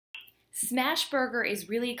Smashburger is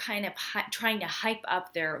really kind of trying to hype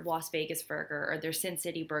up their Las Vegas burger or their Sin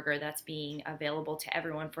City burger that's being available to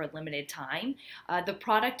everyone for a limited time. The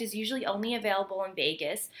product is usually only available in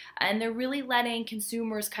Vegas, and they're really letting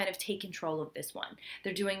consumers kind of take control of this one.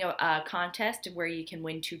 They're doing a contest where you can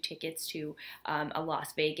win 2 tickets to a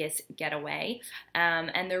Las Vegas getaway,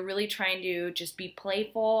 and they're really trying to just be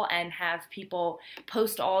playful and have people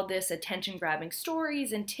post all this attention-grabbing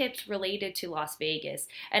stories and tips related to Las Vegas,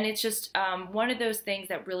 and it's just one of those things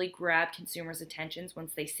that really grab consumers' attentions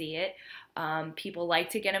once they see it. People like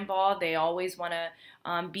to get involved. They always want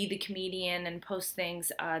to be the comedian and post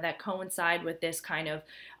things that coincide with this kind of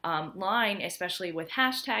line, especially with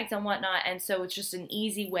hashtags and whatnot. And so it's just an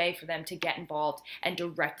easy way for them to get involved and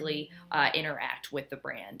directly interact with the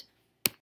brand.